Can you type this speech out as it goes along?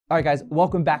All right, guys,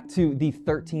 welcome back to the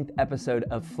 13th episode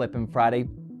of Flippin' Friday.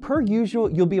 Per usual,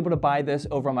 you'll be able to buy this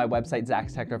over on my website,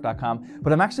 zachstechdrift.com,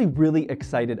 but I'm actually really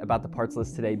excited about the parts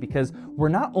list today because we're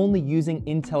not only using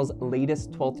Intel's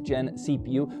latest 12th gen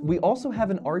CPU, we also have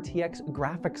an RTX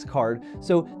graphics card.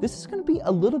 So this is gonna be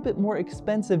a little bit more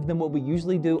expensive than what we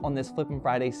usually do on this Flippin'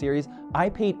 Friday series. I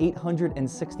paid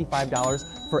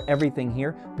 $865 for everything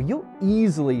here, but you'll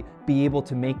easily be able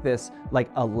to make this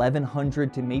like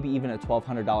 $1,100 to maybe even a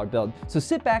 $1,200 build. So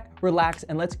sit back, relax,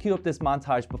 and let's cue up this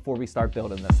montage before we start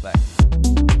building this thing.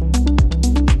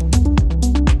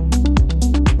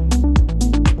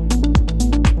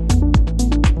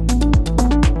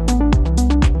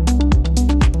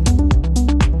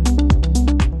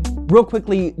 Real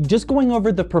quickly, just going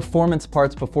over the performance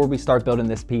parts before we start building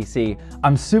this PC.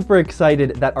 I'm super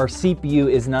excited that our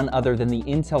CPU is none other than the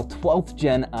Intel 12th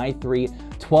gen i3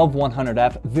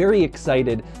 12100F. Very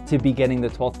excited to be getting the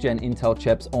 12th gen Intel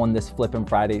chips on this Flippin'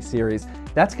 Friday series.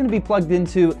 That's gonna be plugged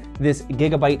into this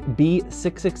Gigabyte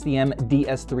B660M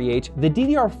DS3H. The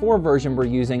DDR4 version we're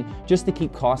using just to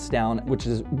keep costs down, which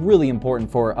is really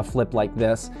important for a flip like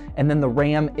this. And then the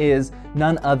RAM is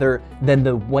none other than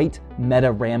the white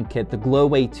Meta RAM kit, the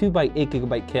Glowway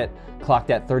 2x8GB kit, clocked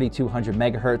at 3200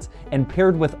 megahertz, and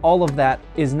paired with all of that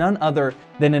is none other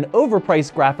than an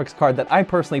overpriced graphics card that I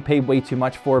personally paid way too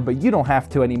much for, but you don't have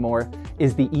to anymore,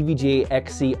 is the EVGA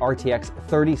XC RTX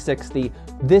 3060.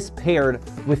 This paired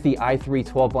with the i3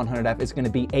 12100F is gonna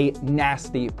be a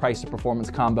nasty price to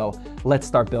performance combo. Let's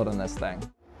start building this thing.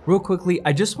 Real quickly,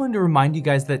 I just wanted to remind you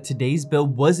guys that today's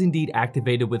build was indeed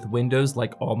activated with Windows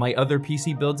like all my other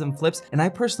PC builds and flips, and I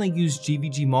personally use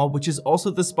GVG Mall, which is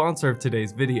also the sponsor of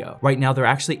today's video. Right now, they're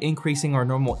actually increasing our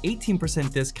normal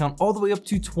 18% discount all the way up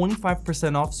to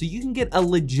 25% off, so you can get a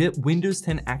legit Windows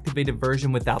 10 activated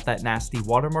version without that nasty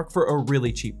watermark for a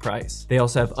really cheap price. They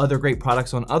also have other great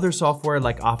products on other software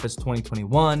like Office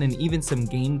 2021 and even some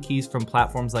game keys from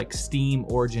platforms like Steam,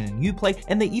 Origin, and Uplay,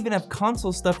 and they even have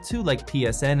console stuff too like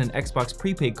PSN and Xbox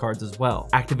prepaid cards as well.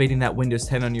 Activating that Windows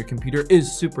 10 on your computer is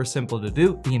super simple to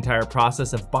do. The entire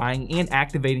process of buying and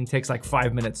activating takes like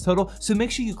 5 minutes total, so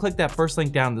make sure you click that first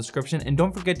link down in the description and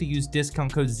don't forget to use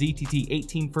discount code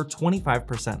ZTT18 for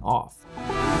 25% off.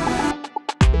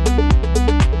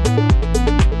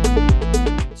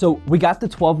 So we got the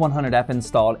 12100F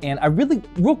installed, and I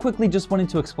real quickly just wanted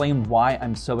to explain why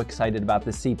I'm so excited about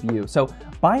this CPU. So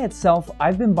by itself,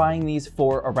 I've been buying these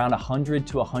for around $100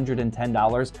 to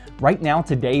 $110. Right now,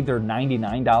 today, they're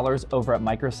 $99 over at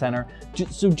Micro Center.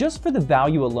 So just for the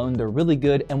value alone, they're really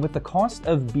good. And with the cost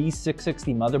of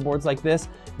B660 motherboards like this,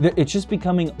 it's just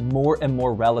becoming more and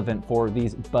more relevant for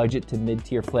these budget to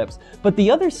mid-tier flips. But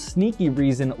the other sneaky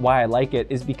reason why I like it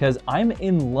is because I'm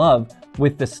in love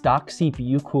with the stock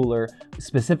CPU cooler,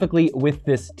 specifically with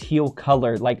this teal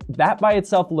color. Like that by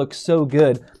itself looks so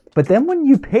good. But then when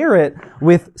you pair it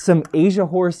with some Asia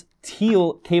Horse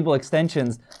teal cable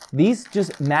extensions, these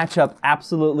just match up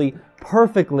absolutely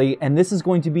perfectly. And this is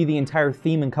going to be the entire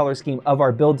theme and color scheme of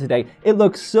our build today. It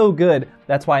looks so good.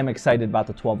 That's why I'm excited about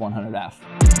the 12100F.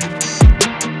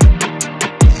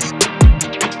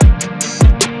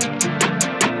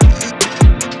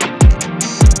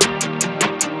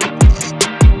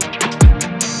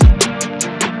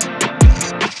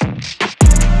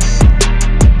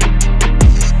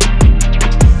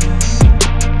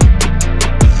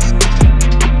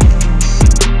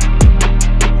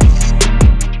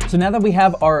 So now that we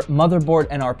have our motherboard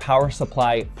and our power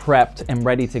supply prepped and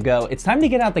ready to go, it's time to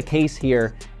get out the case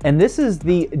here. And this is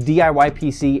the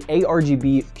DIYPC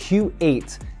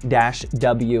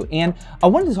ARGB-Q8-W. And I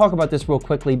wanted to talk about this real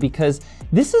quickly because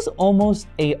this is almost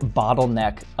a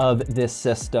bottleneck of this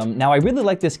system. Now, I really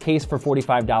like this case for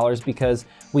 $45 because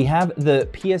we have the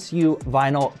PSU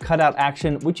vinyl cutout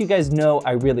action, which you guys know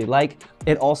I really like.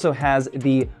 It also has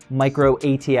the micro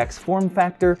ATX form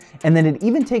factor, and then it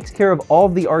even takes care of all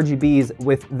of the RGBs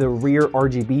with the rear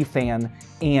RGB fan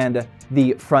and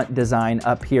the front design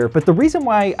up here. But the reason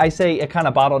why I say it kind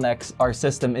of bottlenecks our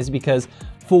system is because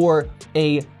for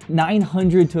a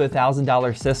 $900 to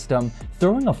 $1,000 system,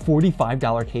 throwing a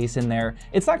 $45 case in there,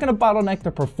 it's not gonna bottleneck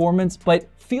the performance, but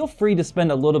feel free to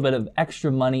spend a little bit of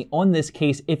extra money on this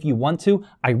case if you want to.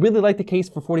 I really like the case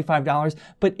for $45,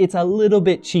 but it's a little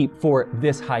bit cheap for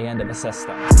this high end of a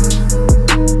system.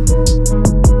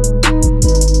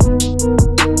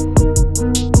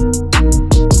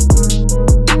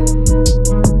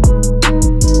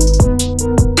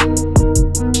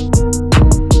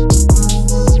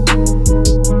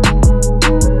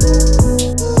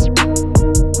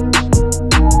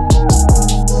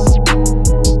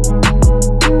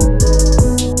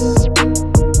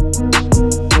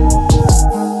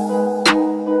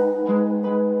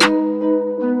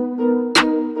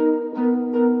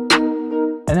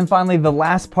 finally, the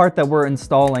last part that we're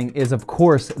installing is, of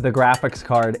course, the graphics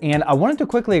card. And I wanted to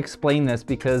quickly explain this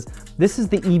because this is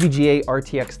the EVGA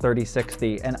RTX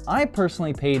 3060, and I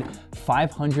personally paid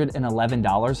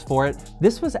 $511 for it.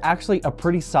 This was actually a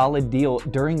pretty solid deal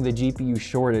during the GPU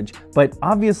shortage, but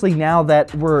obviously now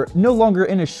that we're no longer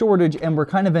in a shortage and we're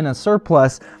kind of in a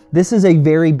surplus, this is a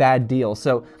very bad deal.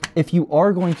 So if you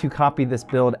are going to copy this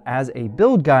build as a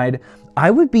build guide, I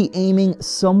would be aiming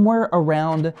somewhere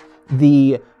around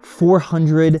the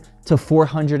 $400 to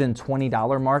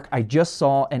 $420 mark. I just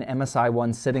saw an MSI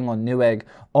one sitting on Newegg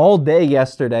all day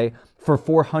yesterday for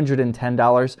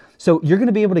 $410. So you're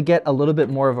gonna be able to get a little bit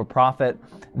more of a profit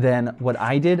than what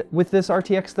I did with this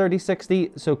RTX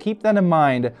 3060. So keep that in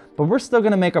mind, but we're still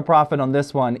gonna make a profit on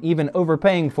this one, even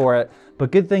overpaying for it.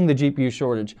 But good thing the GPU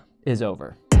shortage is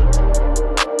over.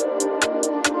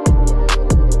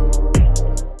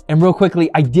 And real quickly,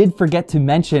 I did forget to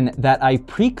mention that I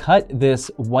pre-cut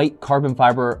this white carbon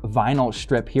fiber vinyl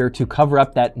strip here to cover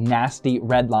up that nasty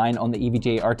red line on the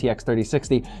EVGA RTX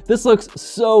 3060. This looks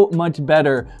so much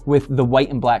better with the white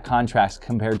and black contrast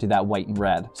compared to that white and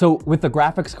red. So with the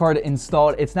graphics card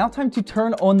installed, it's now time to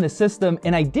turn on the system.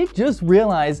 And I did just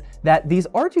realize that these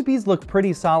RGBs look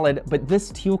pretty solid, but this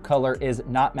teal color is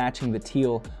not matching the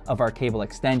teal of our cable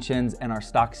extensions and our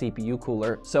stock CPU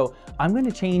cooler. So I'm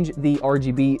gonna change the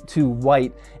RGB to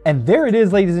white, and there it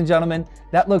is, ladies and gentlemen.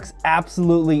 That looks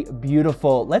absolutely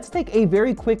beautiful. Let's take a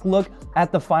very quick look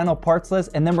at the final parts list,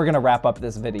 and then we're gonna wrap up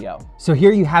this video. So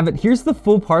here you have it. Here's the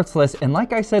full parts list, and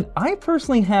like I said, I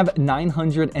personally have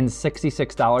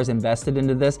 $966 invested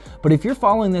into this, but if you're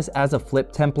following this as a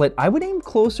flip template, I would aim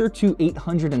closer to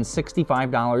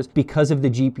 $865 because of the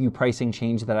GPU pricing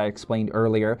change that I explained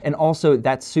earlier. And also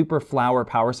that Super Flower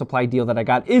power supply deal that I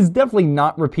got is definitely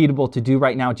not repeatable to do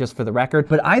right now, just for the record.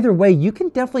 But either way, you can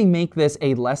definitely make this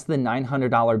a less than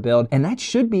 $900 build, and that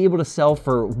should be able to sell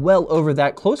for well over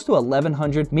that, close to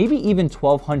 $1,100, maybe even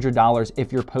 $1,200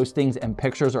 if your postings and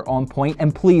pictures are on point.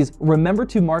 And please remember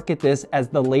to market this as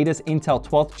the latest Intel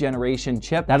 12th generation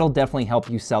chip. That'll definitely help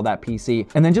you sell that PC.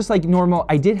 And then just like normal,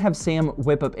 I did have Sam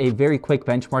whip up a very quick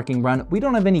benchmarking run. We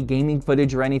don't have any gaming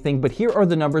footage or anything, but here are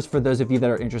the numbers for those of you that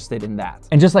are interested in that.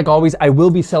 And just like always, I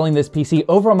will be selling this PC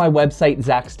over on my website,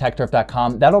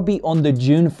 zachstechdrift.com. That'll be on the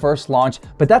June 1st launch.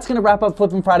 But that's gonna wrap up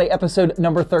Flippin' Friday episode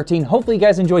number 13. Hopefully you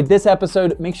guys enjoyed this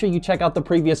episode. Make sure you check out the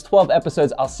previous 12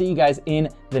 episodes. I'll see you guys in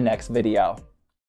the next video.